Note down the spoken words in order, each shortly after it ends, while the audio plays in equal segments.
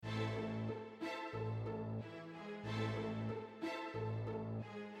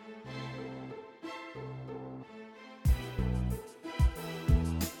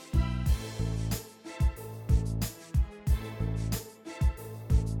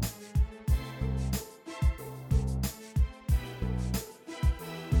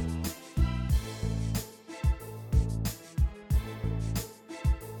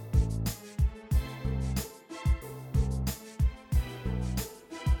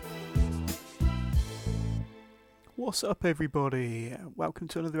What's up, everybody? Welcome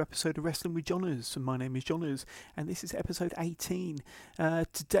to another episode of Wrestling with Johners. My name is Johners, and this is episode 18.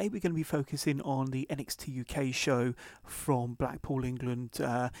 Today we're going to be focusing on the NXT UK show from Blackpool, England.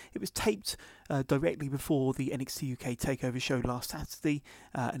 It was taped directly before the NXT UK Takeover show last Saturday,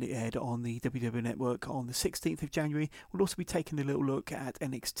 and it aired on the WWE Network on the 16th of January. We'll also be taking a little look at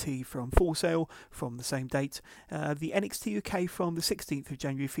NXT from Full Sail from the same date. The NXT UK from the 16th of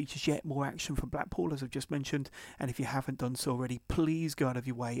January features yet more action from Blackpool, as I've just mentioned. And if you haven't done so already, please go out of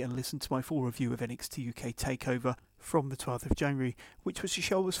your way and listen to my full review of NXT UK TakeOver from the 12th of January, which was a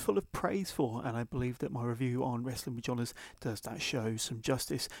show I was full of praise for, and I believe that my review on Wrestling with Johners does that show some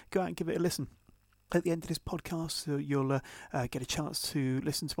justice. Go out and give it a listen. At the end of this podcast, you'll get a chance to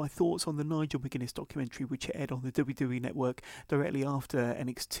listen to my thoughts on the Nigel McGuinness documentary, which aired on the WWE Network directly after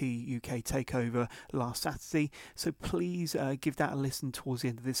NXT UK TakeOver last Saturday. So please give that a listen towards the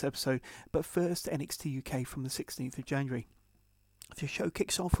end of this episode. But first, NXT UK from the 16th of January. The show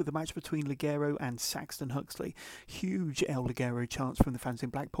kicks off with a match between Ligero and Saxton Huxley. Huge El Ligero chants from the fans in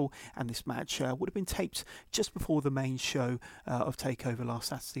Blackpool, and this match would have been taped just before the main show of TakeOver last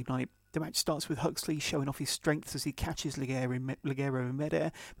Saturday night. The match starts with Huxley showing off his strength as he catches Ligero in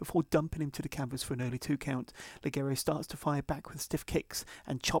midair before dumping him to the canvas for an early 2 count. Ligero starts to fire back with stiff kicks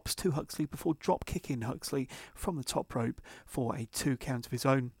and chops to Huxley before drop kicking Huxley from the top rope for a 2 count of his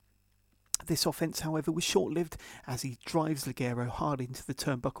own. This offence, however, was short-lived as he drives Ligero hard into the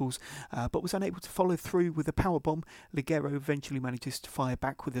turnbuckles, but was unable to follow through with a powerbomb. Ligero eventually manages to fire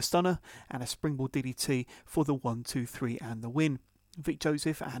back with a stunner and a springboard DDT for the 1-2-3 and the win. Vic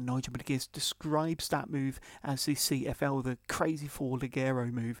Joseph and Nigel McGuinness describes that move as the CFL, the Crazy Four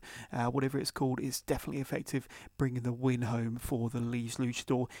Ligero move. Whatever it's called, it's definitely effective, bringing the win home for the Leeds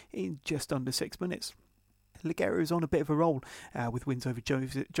Luchador in just under 6 minutes. Ligero is on a bit of a roll with wins over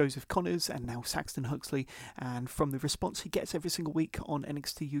Joseph Connors and now Saxton Huxley, and from the response he gets every single week on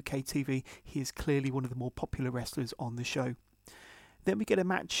NXT UK TV, he is clearly one of the more popular wrestlers on the show. Then we get a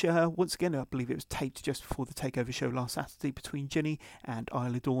match, once again, I believe it was taped just before the TakeOver show last Saturday, between Ginny and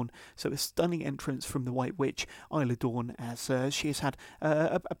Isla Dawn. So a stunning entrance from the White Witch, Isla Dawn, as she has had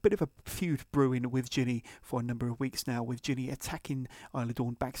a bit of a feud brewing with Ginny for a number of weeks now, with Ginny attacking Isla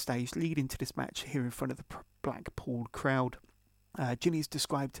Dawn backstage, leading to this match here in front of the Blackpool crowd. Ginny is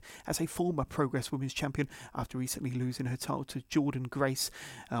described as a former Progress Women's Champion after recently losing her title to Jordan Grace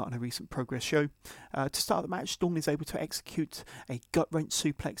on a recent Progress show. To start the match, Dawn is able to execute a gut-wrench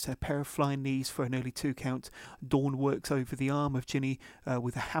suplex to a pair of flying knees for an early 2 count. Dawn works over the arm of Ginny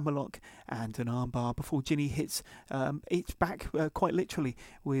with a hammerlock and an armbar before Ginny hits its back quite literally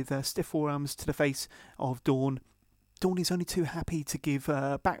with stiff forearms to the face of Dawn. Dawn is only too happy to give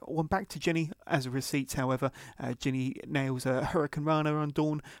back to Ginny as a receipt. However, Ginny nails a Hurricane Rana on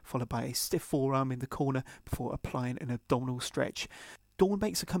Dawn, followed by a stiff forearm in the corner before applying an abdominal stretch. Dawn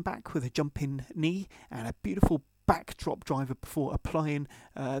makes a comeback with a jumping knee and a beautiful backdrop driver before applying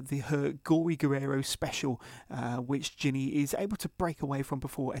her Gory Guerrero special, which Ginny is able to break away from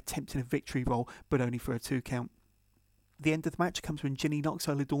before attempting a victory roll, but only for a 2 count. The end of the match comes when Ginny knocks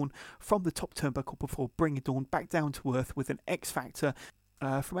Isla Dawn from the top turnbuckle before bringing Dawn back down to earth with an X-Factor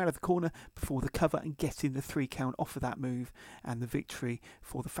from out of the corner before the cover and getting the 3 count off of that move and the victory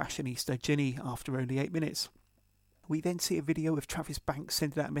for the fashionista Ginny after only 8 minutes. We then see a video of Travis Banks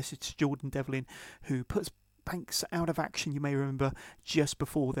sending out a message to Jordan Devlin, who puts Banks out of action, you may remember, just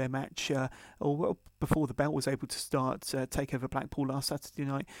before their match, before the belt was able to start TakeOver Blackpool last Saturday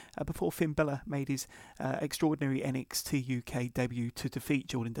night, before Finn Bella made his extraordinary NXT UK debut to defeat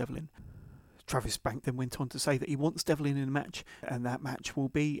Jordan Devlin. Travis Banks then went on to say that he wants Devlin in a match, and that match will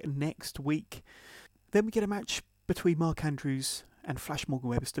be next week. Then we get a match between Mark Andrews and Flash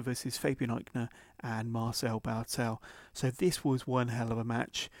Morgan Webster versus Fabian Eichner and Marcel Bartel. So this was one hell of a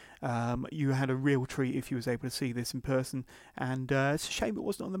match. You had a real treat if you was able to see this in person, and it's a shame it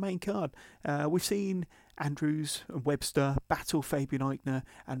wasn't on the main card. We've seen Andrews and Webster battle Fabian Eichner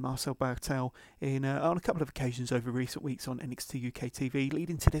and Marcel Bartel on a couple of occasions over recent weeks on NXT UK TV,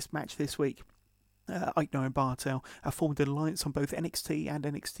 leading to this match this week. Eichner and Bartel have formed an alliance on both NXT and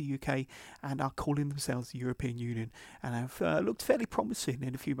NXT UK and are calling themselves the European Union, and have looked fairly promising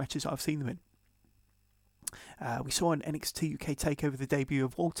in a few matches I've seen them in. We saw on NXT UK TakeOver the debut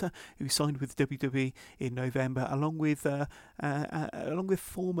of Walter, who signed with WWE in November, along with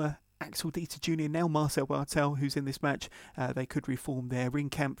former Axel Dieter Jr., now Marcel Bartel, who's in this match. They could reform their ring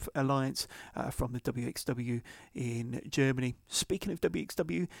camp alliance from the WXW in Germany. Speaking of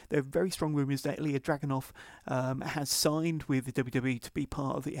WXW, there are very strong rumours that Ilya Dragunov has signed with the WWE to be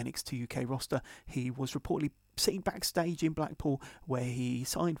part of the NXT UK roster. He was reportedly seen backstage in Blackpool, where he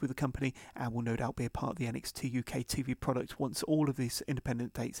signed with the company and will no doubt be a part of the NXT UK TV product once all of these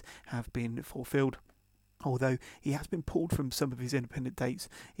independent dates have been fulfilled. Although he has been pulled from some of his independent dates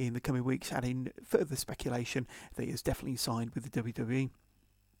in the coming weeks, adding further speculation that he has definitely signed with the WWE.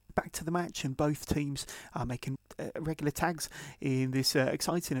 Back to the match, and both teams are making regular tags in this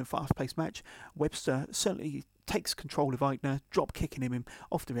exciting and fast-paced match. Webster certainly takes control of Eichner, drop kicking him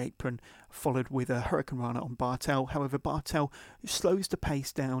off the apron, followed with a Hurricane Rana on Bartel. However, Bartel slows the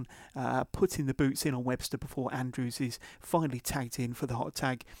pace down, putting the boots in on Webster before Andrews is finally tagged in for the hot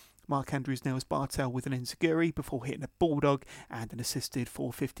tag. Mark Andrews nails Bartel with an enziguri before hitting a bulldog and an assisted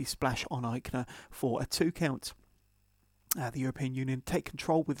 450 splash on Eichner for a 2 count. The European Union take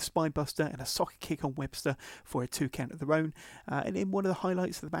control with a spinebuster and a socket kick on Webster for a 2 count of their own. And in one of the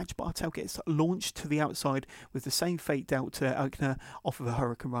highlights of the match, Bartel gets launched to the outside with the same fate dealt to Eichner off of a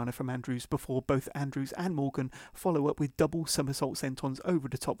Hurricane Rana from Andrews before both Andrews and Morgan follow up with double somersault sentons over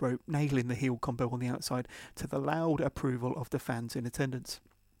the top rope, nailing the heel combo on the outside to the loud approval of the fans in attendance.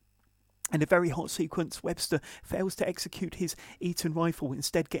 In a very hot sequence, Webster fails to execute his Eaton rifle,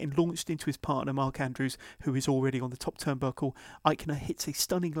 instead getting launched into his partner Mark Andrews, who is already on the top turnbuckle. Eichner hits a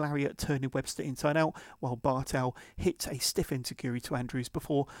stunning lariat, turning Webster inside out, while Bartel hits a stiff enziguri to Andrews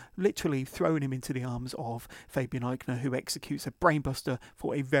before literally throwing him into the arms of Fabian Eichner, who executes a brainbuster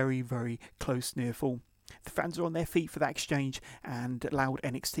for a very, very close near fall. The fans are on their feet for that exchange, and loud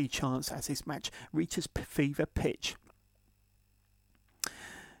NXT chants as this match reaches fever pitch.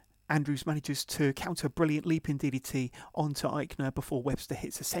 Andrews manages to counter a brilliant leaping DDT onto Eichner before Webster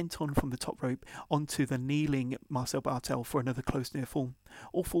hits a senton from the top rope onto the kneeling Marcel Bartel for another close near fall.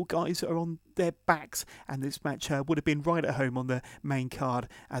 All 4 guys are on their backs, and this match would have been right at home on the main card,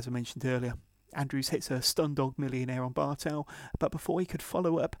 as I mentioned earlier. Andrews hits a stun dog millionaire on Bartel, but before he could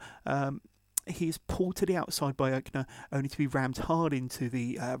follow up, he is pulled to the outside by Eichner, only to be rammed hard into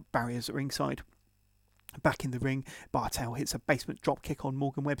the barriers at ringside. Back in the ring, Bartel hits a basement dropkick on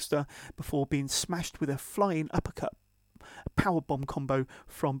Morgan Webster before being smashed with a flying uppercut powerbomb combo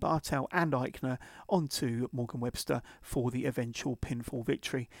from Bartel and Eichner onto Morgan Webster for the eventual pinfall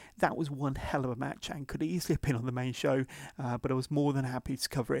victory. That was one hell of a match and could easily have been on the main show, but I was more than happy to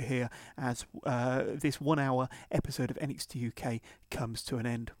cover it here as this 1 hour episode of NXT UK comes to an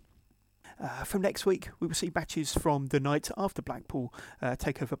end. From next week, we will see matches from the night after Blackpool,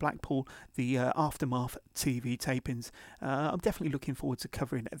 Takeover Blackpool, the Aftermath TV tapings. I'm definitely looking forward to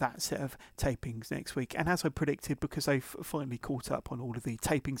covering that set of tapings next week. And as I predicted, because they've finally caught up on all of the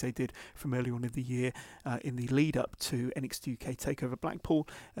tapings they did from earlier on in the year in the lead up to NXT UK Takeover Blackpool,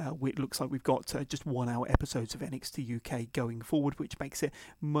 it looks like we've got just 1 hour episodes of NXT UK going forward, which makes it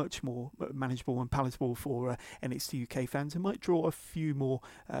much more manageable and palatable for NXT UK fans and might draw a few more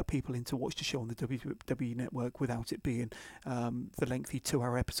people into watch the show on the WWE Network without it being the lengthy 2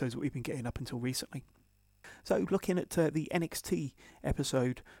 hour episodes that we've been getting up until recently. So looking at the NXT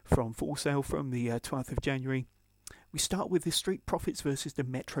episode from Full Sail from the 12th of January, we start with the Street Profits versus the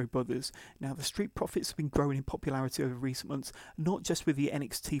Metro Brothers. Now, the Street Profits have been growing in popularity over recent months, not just with the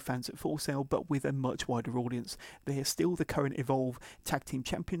NXT fans at Full Sail, but with a much wider audience. They are still the current Evolve Tag Team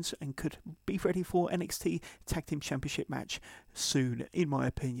Champions and could be ready for NXT Tag Team Championship match soon, in my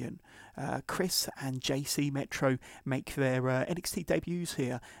opinion. Chris and JC Metro make their NXT debuts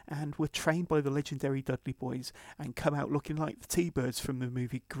here and were trained by the legendary Dudley Boys and come out looking like the T-Birds from the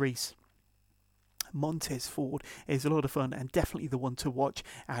movie Grease. Montez Ford is a lot of fun and definitely the one to watch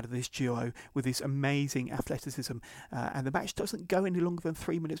out of this duo with his amazing athleticism, and the match doesn't go any longer than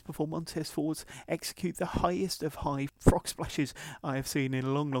 3 minutes before Montez Ford execute the highest of high frog splashes I have seen in a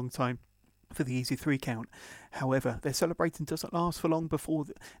long time for the easy 3 count. However, their celebrating doesn't last for long before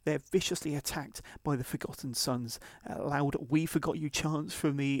they're viciously attacked by the Forgotten Sons. Loud "We Forgot You" chants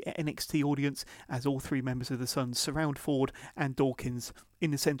from the NXT audience as all 3 members of the Sons surround Ford and Dawkins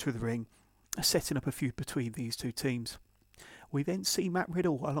in the centre of the ring, setting up a feud between these 2 teams. We then see Matt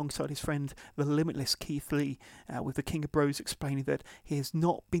Riddle alongside his friend, the limitless Keith Lee, with the King of Bros explaining that he has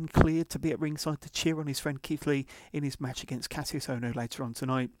not been cleared to be at ringside to cheer on his friend Keith Lee in his match against Cassius Ohno later on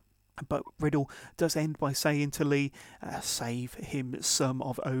tonight. But Riddle does end by saying to Lee, save him some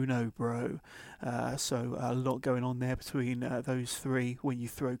of Ohno, bro. So a lot going on there between those 3 when you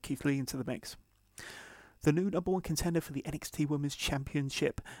throw Keith Lee into the mix. The new number one contender for the NXT Women's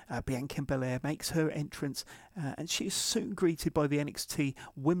Championship, Bianca Belair, makes her entrance, and she is soon greeted by the NXT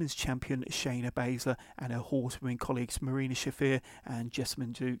Women's Champion Shayna Baszler and her Horsewomen colleagues Marina Shafir and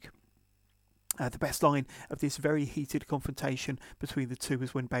Jessamine Duke. The best line of this very heated confrontation between the two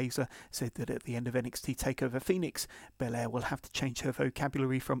was when Baszler said that at the end of NXT TakeOver Phoenix, Belair will have to change her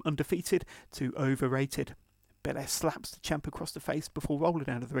vocabulary from undefeated to overrated. Belair slaps the champ across the face before rolling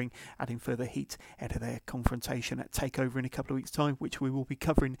out of the ring, adding further heat ahead of their confrontation at TakeOver in a couple of weeks' time, which we will be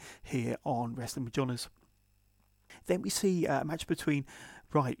covering here on Wrestling with Johners. Then we see a match between,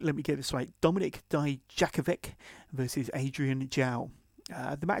 let me get this right, Dominik Dijakovic versus Adrian Zhao.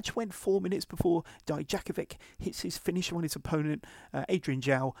 The match went 4 minutes before Dijakovic hits his finisher on his opponent. Adrian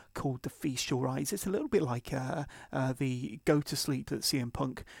Zhao called the Feast Your Eyes. It's a little bit like the Go to Sleep that CM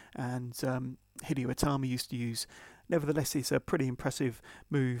Punk and Hideo Itami used to use. Nevertheless, it's a pretty impressive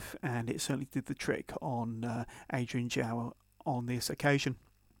move, and it certainly did the trick on Adrian Zhao on this occasion.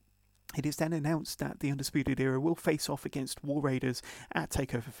 It is then announced that the Undisputed Era will face off against War Raiders at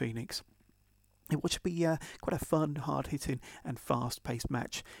TakeOver Phoenix. It should be quite a fun, hard-hitting and fast-paced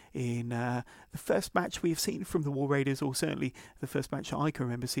match. In the first match we have seen from the War Raiders, or certainly the first match I can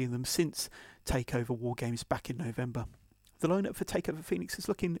remember seeing them since TakeOver War Games back in November. The lineup for TakeOver Phoenix is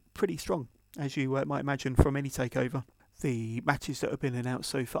looking pretty strong, as you might imagine from any TakeOver. The matches that have been announced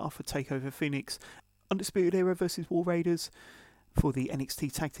so far for TakeOver Phoenix: Undisputed Era versus War Raiders for the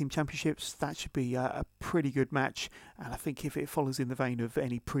NXT Tag Team Championships. That should be a pretty good match, and I think if it follows in the vein of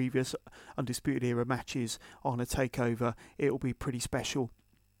any previous Undisputed Era matches on a TakeOver, it'll be pretty special.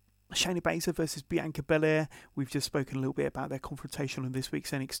 Shayna Baszler versus Bianca Belair. We've just spoken a little bit about their confrontation on this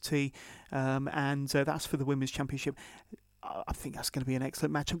week's NXT, and that's for the Women's Championship. I think that's going to be an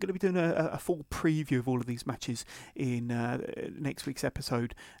excellent match. I'm going to be doing a full preview of all of these matches in next week's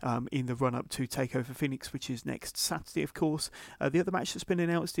episode, in the run-up to TakeOver Phoenix, which is next Saturday, of course. The other match that's been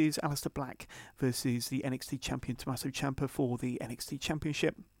announced is Aleister Black versus the NXT champion Tommaso Ciampa for the NXT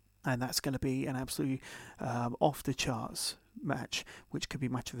Championship. And that's going to be an absolutely off-the-charts match, which could be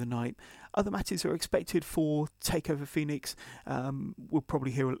match of the night. Other matches are expected for TakeOver Phoenix. We'll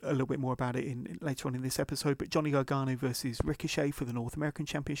probably hear a little bit more about it later on in this episode, but Johnny Gargano versus Ricochet for the North American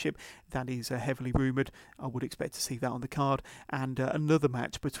Championship. That is heavily rumoured. I would expect to see that on the card. And another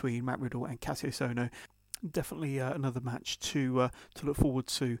match between Matt Riddle and Cassius Ohno. Definitely another match to look forward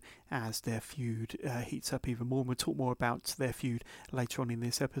to as their feud heats up even more. And we'll talk more about their feud later on in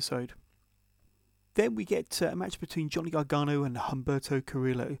this episode. Then we get a match between Johnny Gargano and Humberto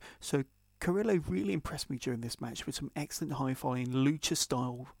Carrillo. So Carrillo really impressed me during this match with some excellent high-flying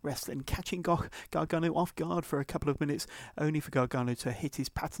lucha-style wrestling, catching Gargano off guard for a couple of minutes, only for Gargano to hit his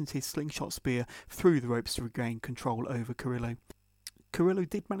patented slingshot spear through the ropes to regain control over Carrillo. Carrillo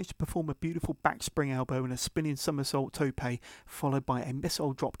did manage to perform a beautiful back spring elbow and a spinning somersault tope, followed by a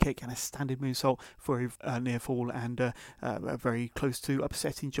missile dropkick and a standing moonsault for a near fall, and very close to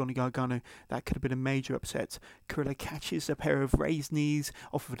upsetting Johnny Gargano. That could have been a major upset. Carrillo catches a pair of raised knees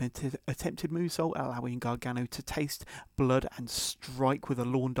off of an attempted moonsault, allowing Gargano to taste blood and strike with a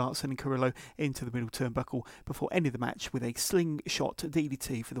lawn dart, sending Carrillo into the middle turnbuckle before ending the match with a slingshot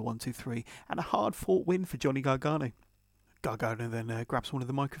DDT for the 1-2-3 and a hard-fought win for Johnny Gargano. Gargano then grabs one of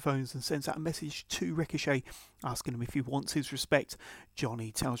the microphones and sends out a message to Ricochet, asking him if he wants his respect.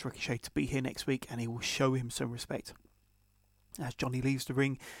 Johnny tells Ricochet to be here next week and he will show him some respect. As Johnny leaves the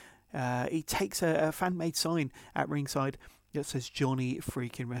ring, he takes a fan-made sign at ringside that says Johnny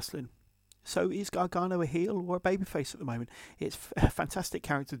Freaking Wrestling. So is Gargano a heel or a babyface at the moment? It's fantastic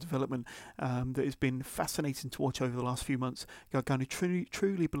character development that has been fascinating to watch over the last few months. Gargano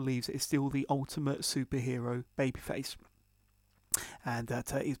truly believes it is still the ultimate superhero babyface, and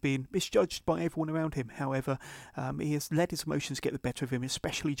that he's being misjudged by everyone around him. However, he has let his emotions get the better of him,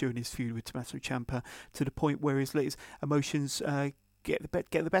 especially during his feud with Tommaso Ciampa, to the point where he's let his emotions get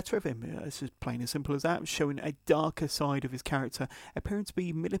the better of him. It's as plain and simple as that, showing a darker side of his character, appearing to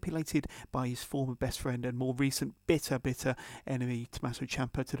be manipulated by his former best friend and more recent bitter enemy Tommaso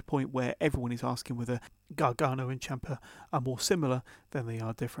Ciampa, to the point where everyone is asking whether Gargano and Ciampa are more similar than they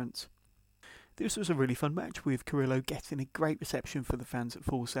are different. This was a really fun match, with Carrillo getting a great reception for the fans at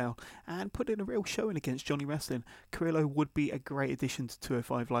Full Sail and putting a real showing against Johnny Wrestling. Carrillo would be a great addition to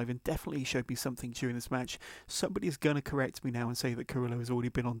 205 Live and definitely showed me something during this match. Somebody's going to correct me now and say that Carrillo has already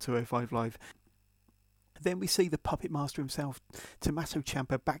been on 205 Live. Then we see the puppet master himself, Tommaso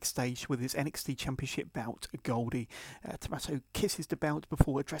Ciampa, backstage with his NXT Championship bout, Goldie. Tommaso kisses the bout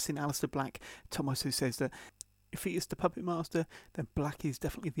before addressing Aleister Black. Tommaso says that if he is the puppet master, then Black is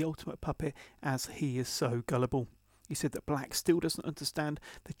definitely the ultimate puppet, as he is so gullible. He said that Black still doesn't understand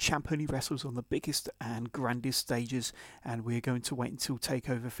the champ only wrestles on the biggest and grandest stages, and we're going to wait until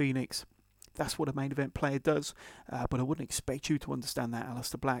TakeOver Phoenix. That's what a main event player does, but I wouldn't expect you to understand that,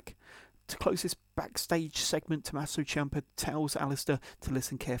 Aleister Black. To close this backstage segment, Tommaso Ciampa tells Aleister to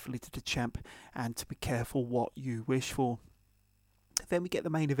listen carefully to the champ and to be careful what you wish for. Then we get the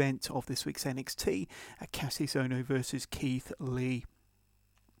main event of this week's NXT, Cassius Ohno versus Keith Lee.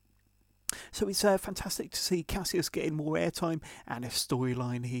 So it's fantastic to see Cassius getting more airtime and a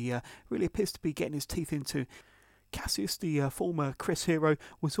storyline he really appears to be getting his teeth into. Cassius, the former Chris Hero,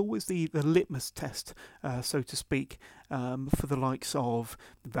 was always the litmus test, so to speak, for the likes of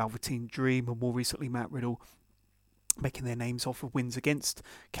the Velveteen Dream and more recently Matt Riddle, making their names off of wins against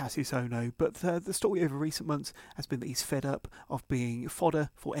Cassius Ohno. But the story over recent months has been that he's fed up of being fodder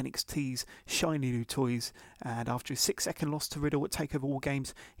for NXT's shiny new toys, and after his 6-second loss to Riddle at TakeOver War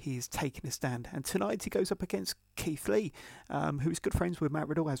Games, he is taking a stand. And tonight he goes up against Keith Lee, who is good friends with Matt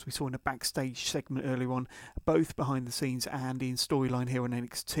Riddle, as we saw in a backstage segment earlier on, both behind the scenes and in storyline here on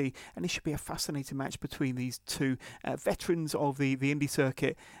NXT. And it should be a fascinating match between these two veterans of the indie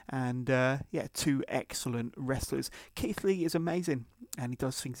circuit, and two excellent wrestlers. Keith Lee is amazing, and he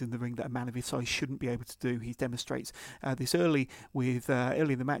does things in the ring that a man of his size shouldn't be able to do. He demonstrates this early in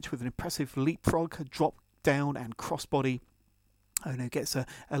the match with an impressive leapfrog, drop down and crossbody. Ohno gets a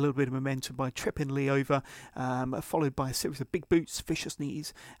little bit of momentum by tripping Lee over, followed by a series of big boots, vicious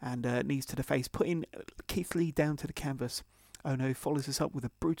knees, and knees to the face, putting Keith Lee down to the canvas. Ohno follows this up with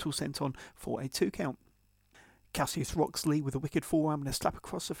a brutal senton for a 2 count. Cassius rocks Lee with a wicked forearm and a slap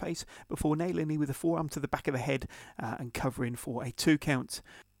across the face before nailing Lee with a forearm to the back of the head and covering for a 2 count.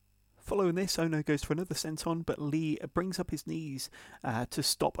 Following this, Ohno goes for another senton, but Lee brings up his knees to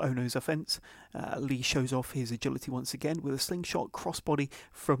stop Ohno's offence. Lee shows off his agility once again with a slingshot crossbody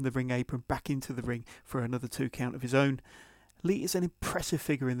from the ring apron back into the ring for another 2 count of his own. Lee is an impressive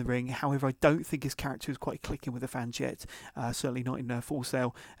figure in the ring, however I don't think his character is quite clicking with the fans yet, certainly not in Full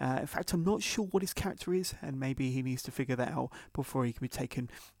Sail. In fact, I'm not sure what his character is, and maybe he needs to figure that out before he can be taken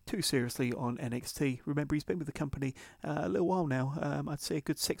too seriously on NXT. Remember, he's been with the company a little while now, I'd say a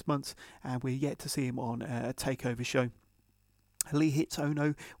good 6 months, and we're yet to see him on a TakeOver show. Lee hits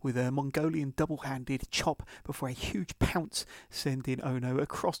Ohno with a Mongolian double-handed chop before a huge pounce, sending Ohno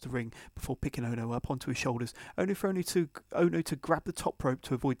across the ring before picking Ohno up onto his shoulders, only for Ohno to grab the top rope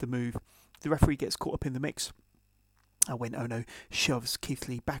to avoid the move. The referee gets caught up in the mix when Ohno shoves Keith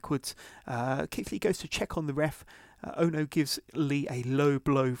Lee backwards. Keith Lee goes to check on the ref. Ohno gives Lee a low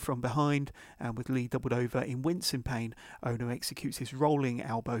blow from behind, and with Lee doubled over in wincing pain, Ohno executes his rolling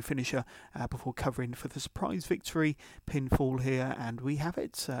elbow finisher before covering for the surprise victory pinfall here, and we have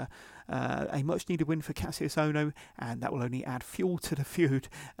it. A much needed win for Cassius Ohno, and that will only add fuel to the feud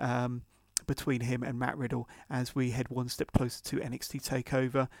between him and Matt Riddle as we head one step closer to NXT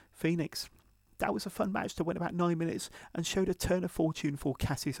TakeOver Phoenix. That was a fun match that went about 9 minutes and showed a turn of fortune for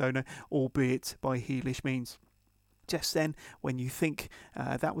Cassius Ohno, albeit by heelish means. Just then, when you think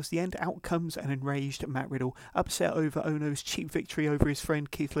that was the end, out comes an enraged Matt Riddle, upset over Ohno's cheap victory over his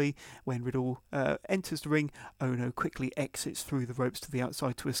friend Keith Lee. When Riddle enters the ring, Ohno quickly exits through the ropes to the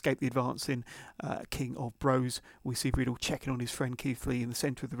outside to escape the advancing King of Bros. We see Riddle checking on his friend Keith Lee in the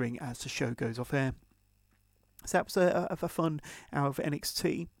centre of the ring as the show goes off air. So that was a fun hour of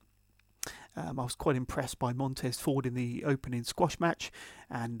NXT. I was quite impressed by Montez Ford in the opening squash match,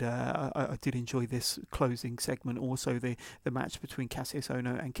 and I did enjoy this closing segment. Also, the match between Cassius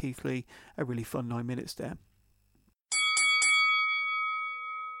Ohno and Keith Lee, a really fun 9 minutes there.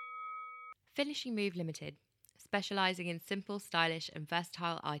 Finishing Move Limited, specialising in simple, stylish and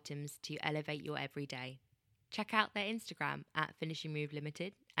versatile items to elevate your everyday. Check out their Instagram at Finishing Move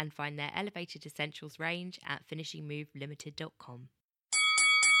Limited and find their elevated essentials range at finishingmovelimited.com.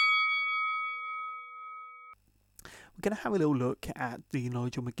 We're going to have a little look at the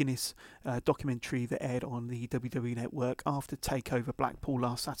Nigel McGuinness documentary that aired on the WWE Network after TakeOver Blackpool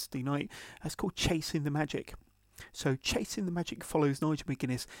last Saturday night. It's called Chasing the Magic. So Chasing the Magic follows Nigel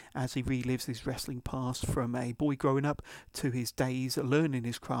McGuinness as he relives his wrestling past, from a boy growing up to his days learning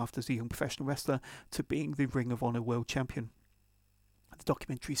his craft as a young professional wrestler to being the Ring of Honor World Champion. The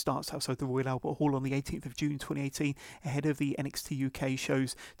documentary starts outside the Royal Albert Hall on the 18th of June 2018, ahead of the NXT UK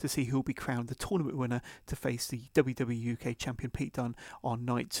shows, to see who will be crowned the tournament winner to face the WWE UK champion Pete Dunne on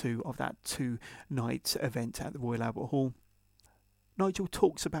night 2 of that 2-night event at the Royal Albert Hall. Nigel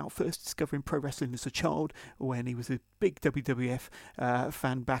talks about first discovering pro wrestling as a child, when he was a big WWF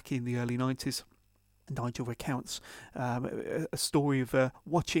fan back in the early 90s. Nigel recounts a story of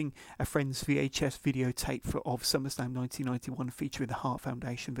watching a friend's VHS videotape of SummerSlam 1991 featuring the Hart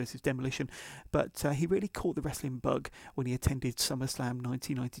Foundation versus Demolition, but he really caught the wrestling bug when he attended SummerSlam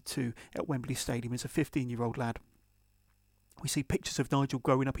 1992 at Wembley Stadium as a 15-year-old lad. We see pictures of Nigel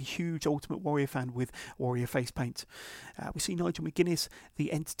growing up a huge Ultimate Warrior fan with Warrior face paint. We see Nigel McGuinness,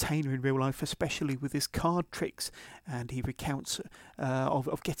 the entertainer in real life, especially with his card tricks, and he recounts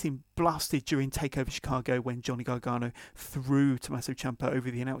of getting blasted during TakeOver Chicago when Johnny Gargano threw Tommaso Ciampa over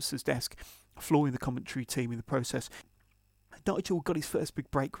the announcer's desk, flooring the commentary team in the process. Nigel got his first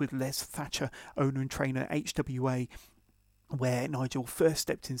big break with Les Thatcher, owner and trainer HWA, where Nigel first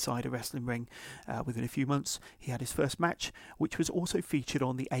stepped inside a wrestling ring. Within a few months, he had his first match, which was also featured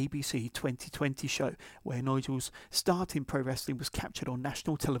on the ABC 2020 show, where Nigel's start in pro wrestling was captured on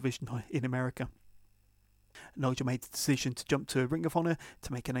national television in America. Nigel made the decision to jump to Ring of Honor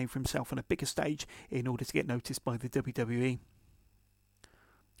to make a name for himself on a bigger stage in order to get noticed by the WWE.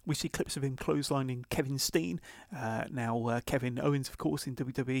 We see clips of him clotheslining Kevin Steen, now Kevin Owens, of course, in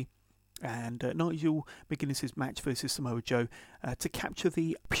WWE, and Nigel McGuinness's match versus Samoa Joe to capture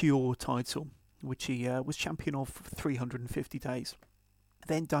the Pure title, which he was champion of for 350 days.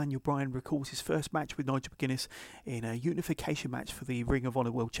 Then Daniel Bryan recalls his first match with Nigel McGuinness in a unification match for the Ring of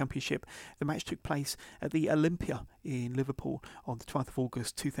Honor World Championship. The match took place at the Olympia in Liverpool on the 12th of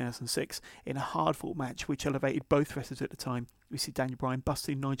August 2006 in a hard-fought match which elevated both wrestlers at the time. We see Daniel Bryan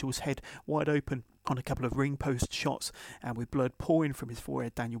busting Nigel's head wide open on a couple of ring post shots, and with blood pouring from his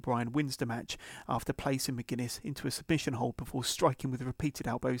forehead, Daniel Bryan wins the match after placing McGuinness into a submission hold before striking with repeated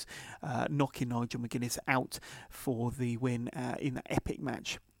elbows, knocking Nigel McGuinness out for the win in that epic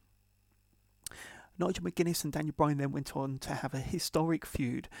match. Nigel McGuinness and Daniel Bryan then went on to have a historic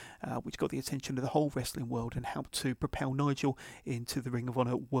feud, which got the attention of the whole wrestling world and helped to propel Nigel into the Ring of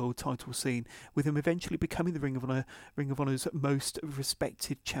Honor world title scene, with him eventually becoming the Ring of Honor's most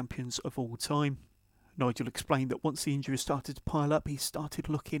respected champions of all time. Nigel explained that once the injuries started to pile up, he started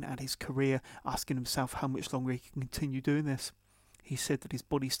looking at his career, asking himself how much longer he can continue doing this. He said that his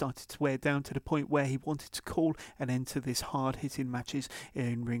body started to wear down to the point where he wanted to call an end to this hard-hitting matches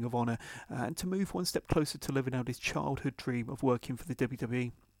in Ring of Honor and to move one step closer to living out his childhood dream of working for the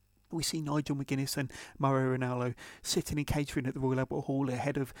WWE. We see Nigel McGuinness and Mauro Ranallo sitting in catering at the Royal Albert Hall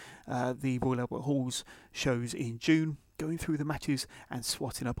ahead of the Royal Albert Hall's shows in June, going through the matches and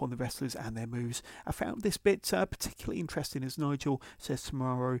swatting up on the wrestlers and their moves. I found this bit particularly interesting as Nigel says to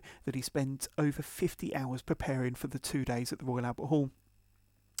Mauro that he spent over 50 hours preparing for the 2 days at the Royal Albert Hall.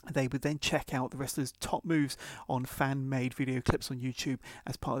 They would then check out the wrestlers' top moves on fan-made video clips on YouTube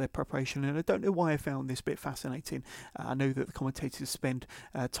as part of their preparation, and I don't know why I found this bit fascinating. I know that the commentators spend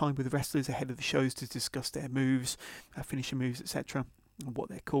time with the wrestlers ahead of the shows to discuss their moves, finishing moves, etc., and what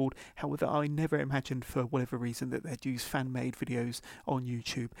they're called. However, I never imagined for whatever reason that they'd use fan-made videos on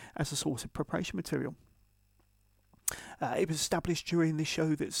YouTube as a source of preparation material. It was established during this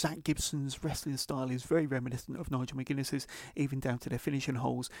show that Zach Gibson's wrestling style is very reminiscent of Nigel McGuinness's, even down to their finishing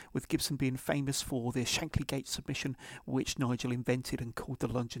holes, with Gibson being famous for the Shankly Gate submission, which Nigel invented and called the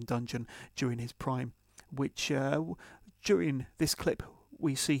London Dungeon during his prime, which during this clip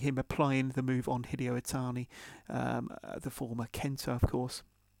we see him applying the move on Hideo Itami, the former Kenta, of course,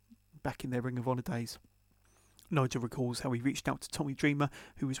 back in their Ring of Honor days. Nigel recalls how he reached out to Tommy Dreamer,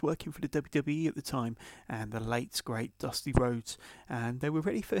 who was working for the WWE at the time, and the late, great Dusty Rhodes, and they were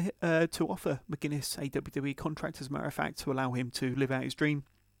ready to offer McGuinness a WWE contract, as a matter of fact, to allow him to live out his dream.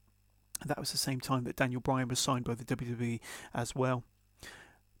 That was the same time that Daniel Bryan was signed by the WWE as well.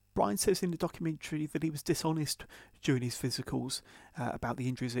 Bryan says in the documentary that he was dishonest during his physicals about the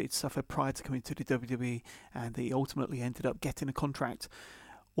injuries that he'd suffered prior to coming to the WWE, and that he ultimately ended up getting a contract.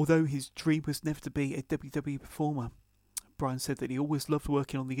 Although his dream was never to be a WWE performer, Bryan said that he always loved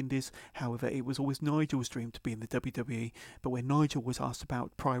working on the indies. However, it was always Nigel's dream to be in the WWE. But when Nigel was asked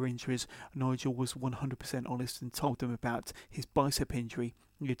about prior injuries, Nigel was 100% honest and told them about his bicep injury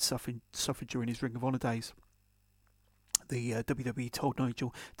he had suffered during his Ring of Honor days. The WWE told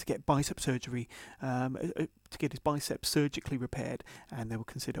Nigel to get bicep surgery, to get his biceps surgically repaired, and they would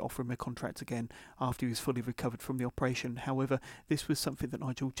consider offering him a contract again after he was fully recovered from the operation. However, this was something that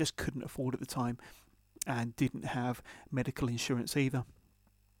Nigel just couldn't afford at the time and didn't have medical insurance either.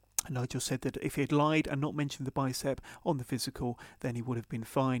 Nigel said that if he had lied and not mentioned the bicep on the physical, then he would have been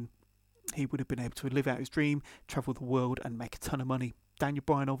fine. He would have been able to live out his dream, travel the world, and make a ton of money. Daniel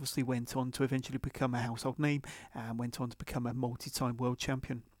Bryan obviously went on to eventually become a household name and went on to become a multi-time world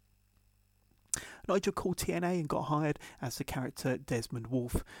champion. Nigel called TNA and got hired as the character Desmond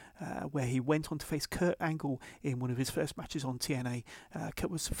Wolfe, where he went on to face Kurt Angle in one of his first matches on TNA. Kurt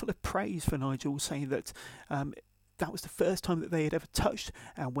was full of praise for Nigel, saying that that was the first time that they had ever touched,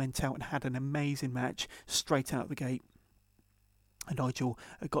 and went out and had an amazing match straight out the gate. And Nigel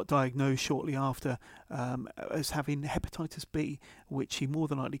got diagnosed shortly after as having hepatitis B, which he more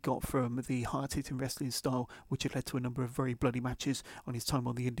than likely got from the hard-hitting wrestling style, which had led to a number of very bloody matches on his time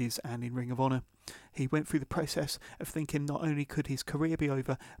on the Indies and in Ring of Honor. He went through the process of thinking not only could his career be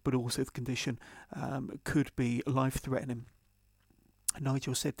over, but also the condition could be life-threatening.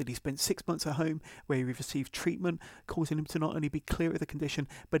 Nigel said that he spent 6 months at home where he received treatment, causing him to not only be clear of the condition,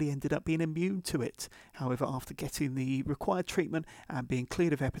 but he ended up being immune to it. However, after getting the required treatment and being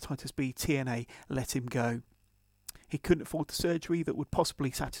cleared of hepatitis B, TNA let him go. He couldn't afford the surgery that would possibly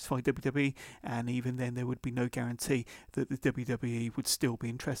satisfy WWE, and even then there would be no guarantee that the WWE would still be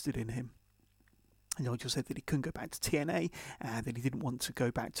interested in him. Nigel said that he couldn't go back to TNA, and that he didn't want to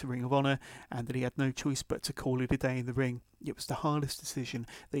go back to Ring of Honor, and that he had no choice but to call it a day in the ring. It was the hardest decision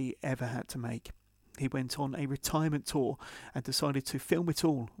that he ever had to make. He went on a retirement tour and decided to film it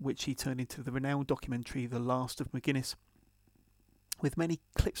all, which he turned into the renowned documentary The Last of McGuinness, with many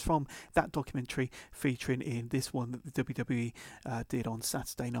clips from that documentary featuring in this one that the WWE did on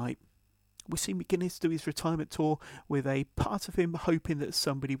Saturday night. We see McGuinness do his retirement tour with a part of him hoping that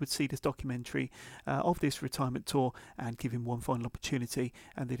somebody would see this documentary of this retirement tour and give him one final opportunity,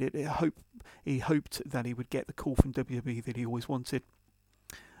 and that he hoped that he would get the call from WWE that he always wanted.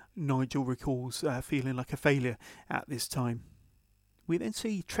 Nigel recalls feeling like a failure at this time. We then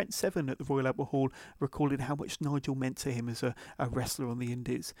see Trent Seven at the Royal Albert Hall recalling how much Nigel meant to him as a wrestler on the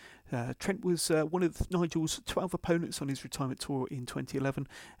Indies. Trent was one of Nigel's 12 opponents on his retirement tour in 2011.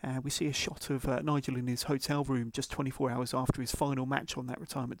 We see a shot of Nigel in his hotel room just 24 hours after his final match on that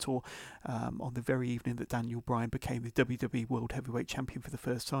retirement tour, on the very evening that Daniel Bryan became the WWE World Heavyweight Champion for the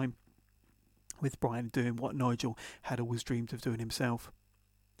first time, with Bryan doing what Nigel had always dreamed of doing himself.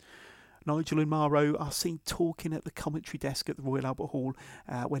 Nigel and Mauro are seen talking at the commentary desk at the Royal Albert Hall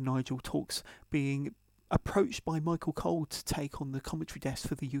when Nigel talks being approached by Michael Cole to take on the commentary desk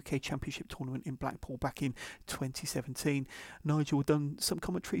for the UK Championship tournament in Blackpool back in 2017. Nigel had done some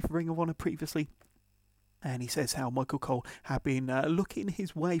commentary for Ring of Honor previously, and he says how Michael Cole had been looking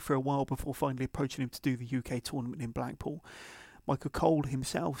his way for a while before finally approaching him to do the UK tournament in Blackpool. Michael Cole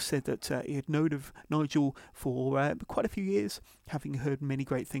himself said that he had known of Nigel for quite a few years, having heard many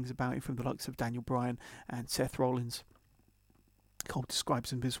great things about him from the likes of Daniel Bryan and Seth Rollins. Cole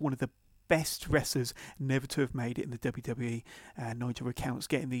describes him as one of the best wrestlers never to have made it in the WWE. Nigel recounts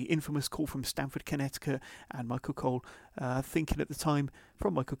getting the infamous call from Stamford, Connecticut, and Michael Cole thinking it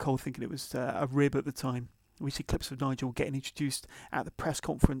was a rib at the time. We see clips of Nigel getting introduced at the press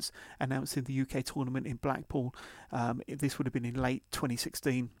conference announcing the UK tournament in Blackpool. This would have been in late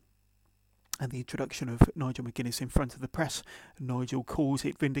 2016. And the introduction of Nigel McGuinness in front of the press. Nigel calls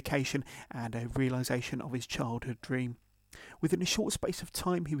it vindication and a realisation of his childhood dream. Within a short space of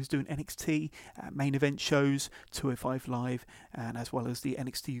time, he was doing NXT, main event shows, 205 Live, and as well as the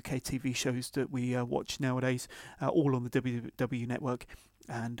NXT UK TV shows that we watch nowadays, all on the WWE network.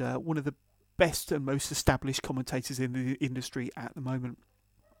 And one of the best and most established commentators in the industry at the moment.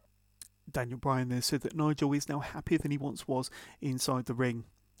 Daniel Bryan then said that Nigel is now happier than he once was inside the ring.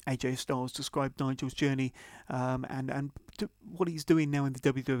 AJ Styles described Nigel's journey and what he's doing now in the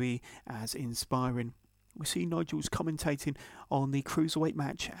WWE as inspiring. We see Nigel's commentating on the Cruiserweight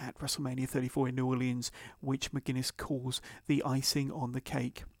match at WrestleMania 34 in New Orleans, which McGuinness calls the icing on the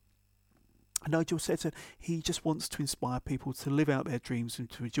cake. Nigel said that he just wants to inspire people to live out their dreams and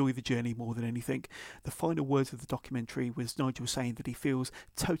to enjoy the journey more than anything. The final words of the documentary was Nigel saying that he feels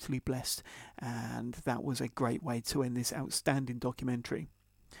totally blessed, and that was a great way to end this outstanding documentary.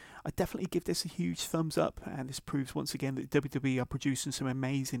 I definitely give this a huge thumbs up, and this proves once again that WWE are producing some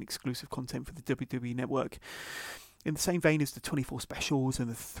amazing exclusive content for the WWE network. In the same vein as the 24 specials and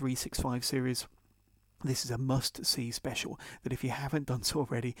the 365 series, this is a must-see special that if you haven't done so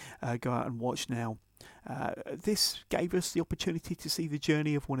already, go out and watch now. This gave us the opportunity to see the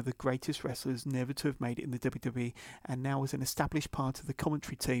journey of one of the greatest wrestlers never to have made it in the WWE, and now as an established part of the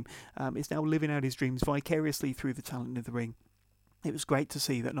commentary team, is now living out his dreams vicariously through the talent in the ring. It was great to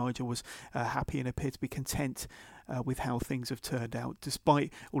see that Nigel was happy and appeared to be content with how things have turned out,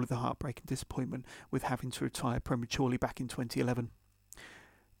 despite all of the heartbreak and disappointment with having to retire prematurely back in 2011.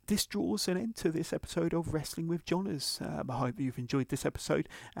 this draws an end to this episode of Wrestling with Johners. I hope you've enjoyed this episode,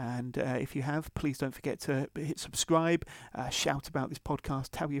 and if you have, please don't forget to hit subscribe, shout about this podcast,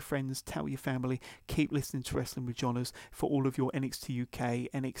 tell your friends, tell your family, keep listening to Wrestling with Johners for all of your NXT UK,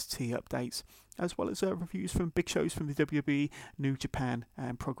 NXT updates, as well as reviews from big shows from the WWE, New Japan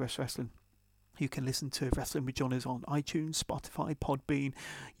and Progress Wrestling. You can listen to Wrestling with Johners on iTunes, Spotify, Podbean,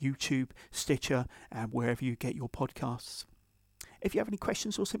 YouTube, Stitcher, and wherever you get your podcasts. If you have any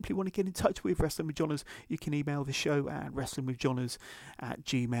questions or simply want to get in touch with Wrestling with Johners, you can email the show at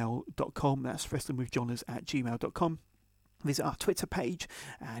wrestlingwithjohners@gmail.com. That's wrestlingwithjohners@gmail.com. Visit our Twitter page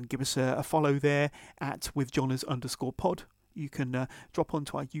and give us a follow there at withjohners_pod. You can drop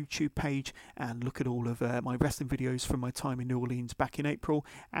onto our YouTube page and look at all of my wrestling videos from my time in New Orleans back in April,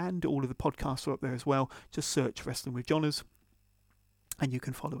 and all of the podcasts are up there as well. Just search Wrestling with Johners. And you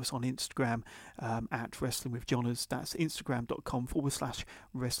can follow us on Instagram at Wrestling with Johners. That's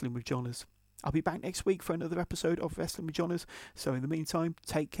instagram.com/Wrestling with Johners. I'll be back next week for another episode of Wrestling with Johners. So in the meantime,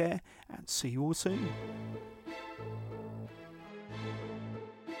 take care and see you all soon.